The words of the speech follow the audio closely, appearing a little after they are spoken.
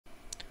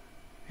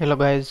Hello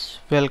guys,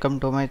 welcome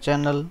to my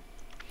channel.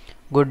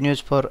 Good news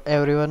for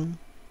everyone.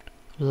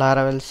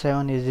 Laravel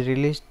 7 is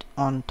released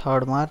on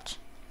 3rd March.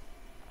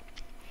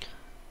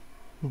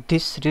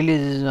 This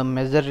release is a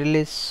major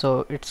release,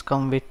 so it's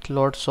come with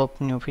lots of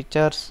new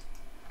features.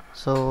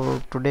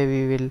 So today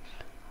we will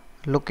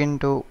look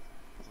into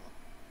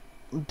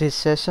this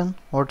session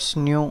what's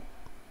new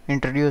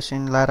introduced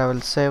in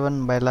Laravel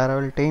 7 by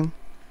Laravel team.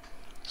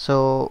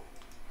 So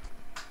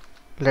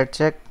let's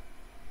check.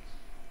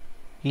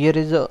 Here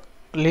is a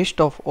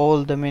list of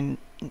all the main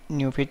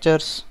new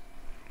features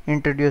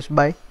introduced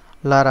by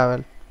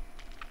Laravel.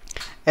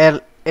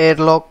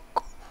 Airlock,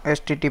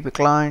 HTTP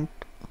client,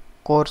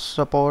 course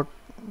support,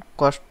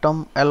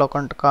 custom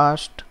Eloquent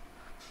cast,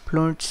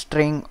 Fluent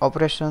string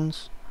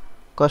operations,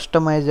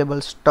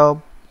 customizable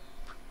stub,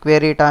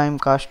 query time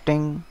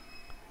casting,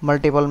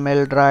 multiple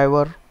mail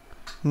driver,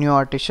 new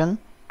Artisan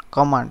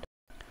command.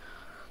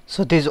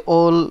 So these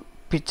all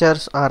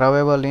features are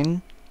available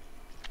in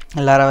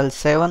Laravel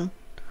 7.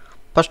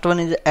 First one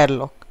is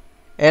Airlock.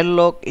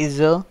 Airlock is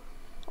an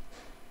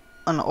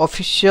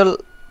official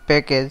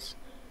package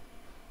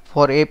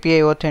for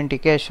API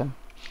authentication.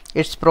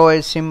 It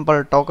provides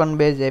simple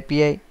token-based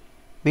API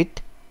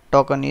with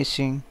token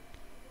issuing.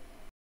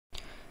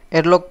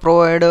 Airlock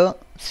provides a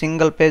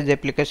single-page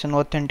application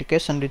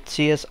authentication with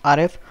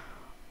CSRF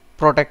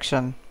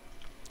protection.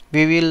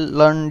 We will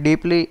learn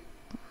deeply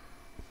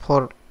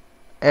for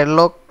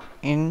Airlock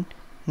in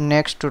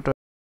next tutorial.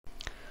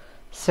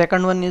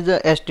 Second one is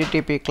the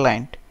HTTP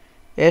client.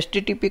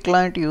 HTTP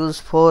client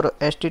used for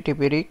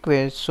HTTP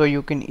requests, so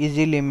you can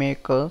easily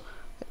make a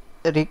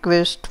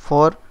request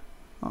for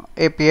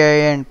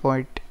API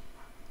endpoint.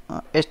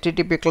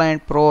 HTTP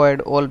client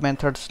provide all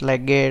methods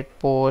like get,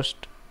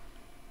 post,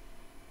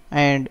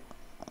 and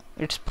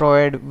it's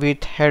provide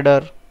with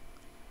header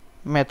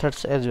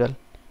methods as well.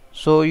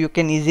 So you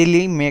can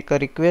easily make a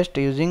request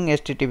using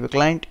HTTP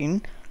client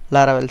in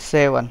Laravel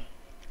 7.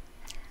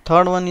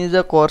 Third one is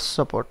the course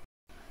support.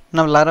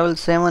 Now Laravel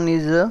 7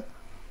 is a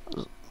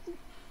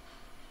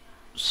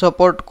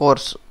support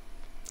course.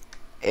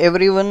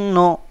 Everyone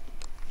know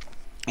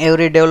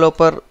every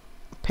developer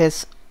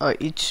face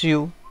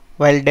issue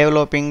while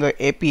developing a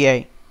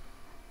API.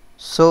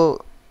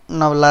 So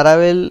now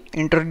Laravel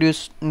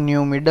introduced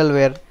new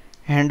middleware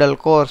handle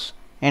course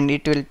and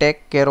it will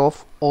take care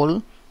of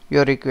all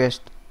your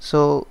requests.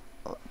 So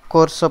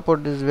course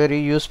support is very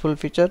useful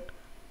feature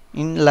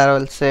in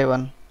Laravel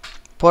 7.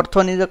 Fourth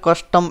one is a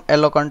custom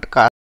Eloquent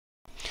Car.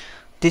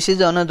 This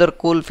is another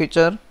cool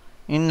feature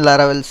in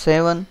Laravel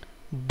 7.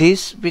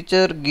 This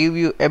feature give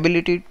you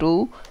ability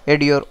to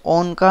add your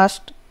own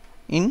cast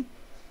in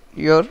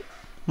your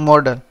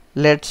model.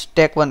 Let's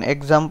take one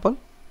example.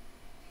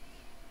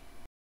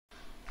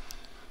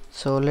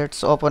 So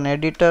let's open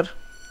editor.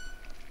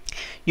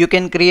 You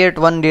can create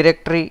one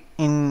directory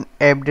in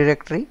app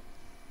directory.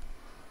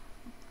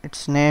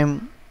 Its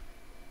name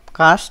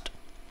cast,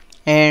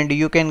 and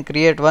you can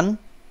create one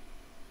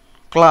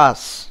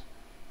class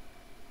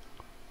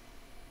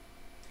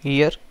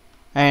here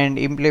and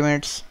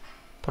implements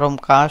from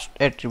cast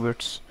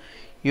attributes.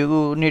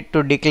 You need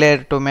to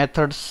declare two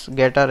methods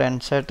getter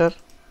and setter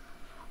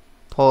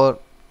for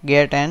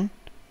get and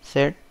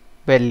set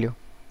value.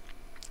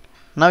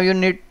 Now you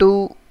need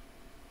to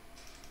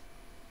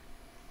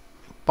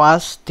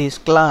pass this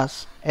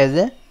class as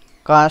a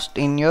cast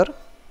in your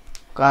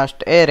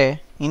cast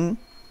array in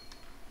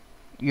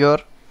your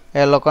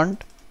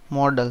Eloquent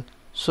model.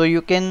 So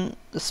you can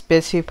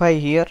specify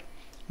here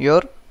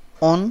your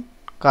own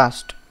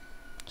cast.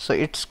 So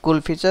it's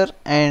cool feature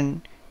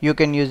and you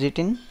can use it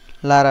in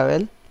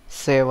Laravel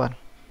 7.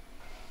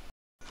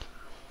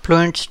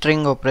 Fluent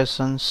string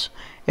operations.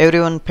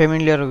 Everyone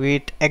familiar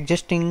with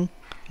existing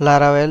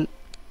Laravel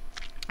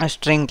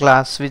string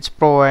class which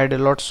provide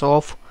lots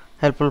of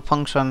helpful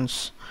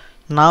functions.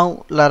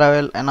 Now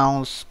Laravel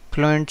announced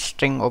Fluent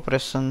string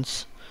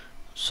operations.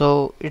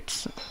 So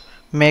it's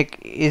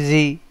make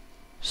easy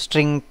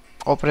string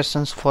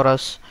operations for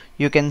us.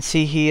 You can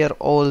see here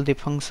all the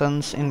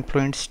functions in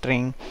Fluent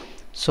string.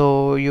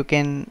 So you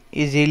can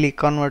easily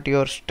convert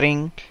your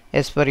string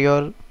as per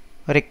your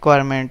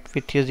requirement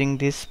with using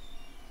this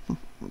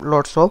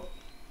lots of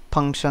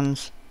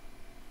functions.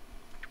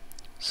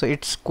 So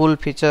it's cool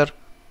feature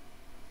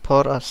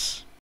for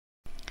us.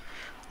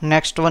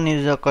 Next one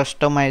is a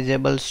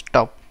customizable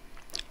stub.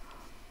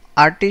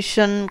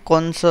 Artisan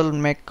console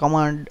make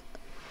command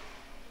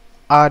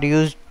are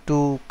used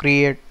to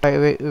create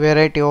a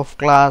variety of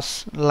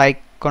class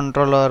like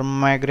controller,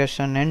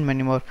 migration, and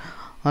many more.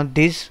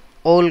 These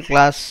all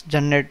class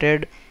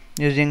generated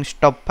using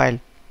stub file.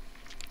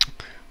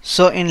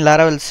 So in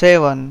Laravel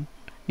 7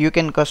 you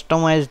can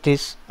customize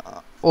this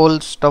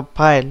old stub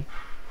file.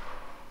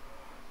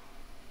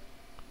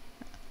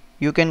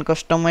 You can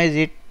customize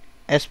it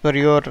as per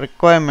your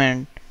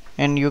requirement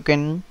and you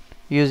can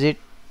use it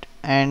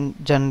and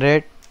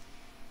generate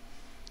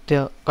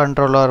the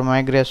controller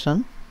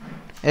migration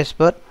as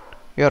per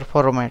your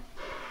format.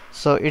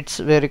 So it's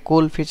very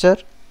cool feature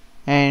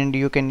and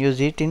you can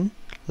use it in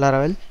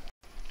Laravel.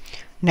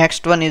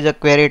 Next one is a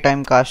query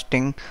time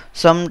casting.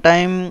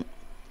 Sometime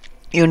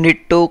you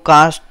need to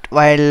cast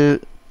while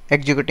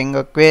executing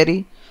a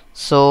query.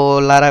 So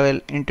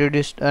Laravel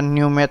introduced a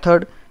new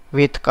method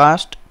with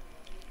cast.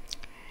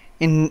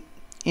 In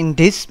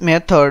this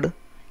method,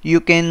 you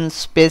can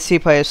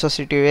specify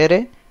associative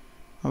array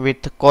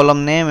with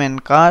column name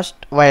and cast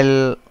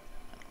while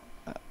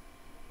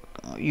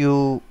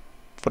you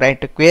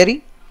write a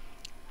query.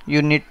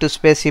 You need to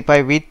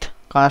specify with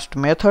cast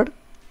method,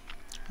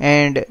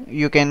 and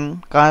you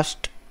can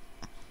cast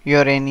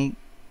your any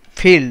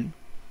field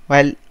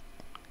while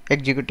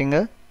executing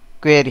a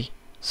query.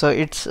 So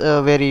it's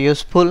very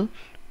useful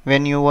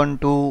when you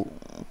want to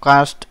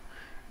cast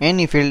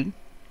any field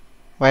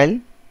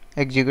while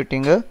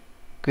executing a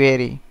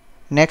query.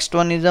 Next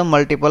one is a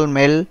multiple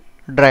mail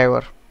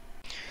driver.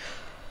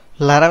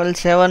 Laravel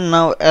 7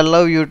 now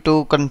allow you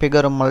to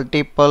configure a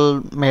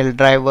multiple mail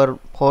driver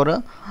for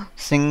a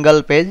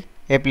single page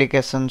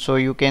application, so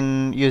you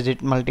can use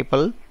it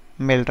multiple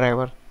mail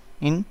driver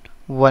in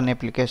one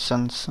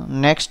applications.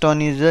 Next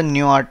one is a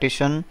new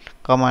Artisan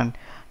command.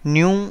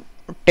 New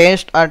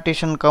test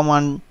Artisan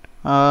command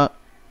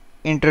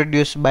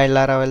introduced by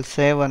Laravel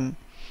 7,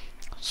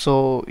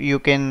 so you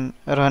can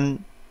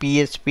run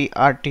PHP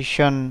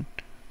Artisan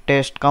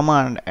test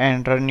command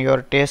and run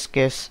your test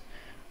case.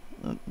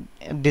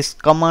 This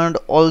command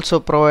also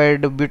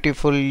provide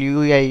beautiful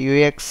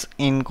UI UX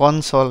in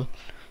console,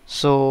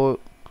 so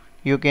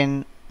you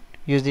can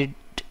use it.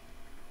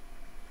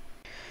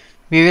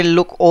 We will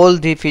look all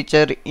the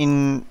feature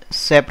in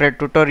separate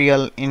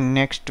tutorial in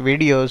next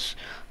videos.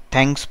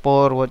 Thanks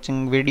for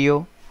watching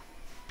video.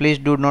 Please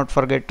do not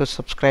forget to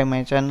subscribe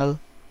my channel.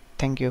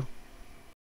 Thank you.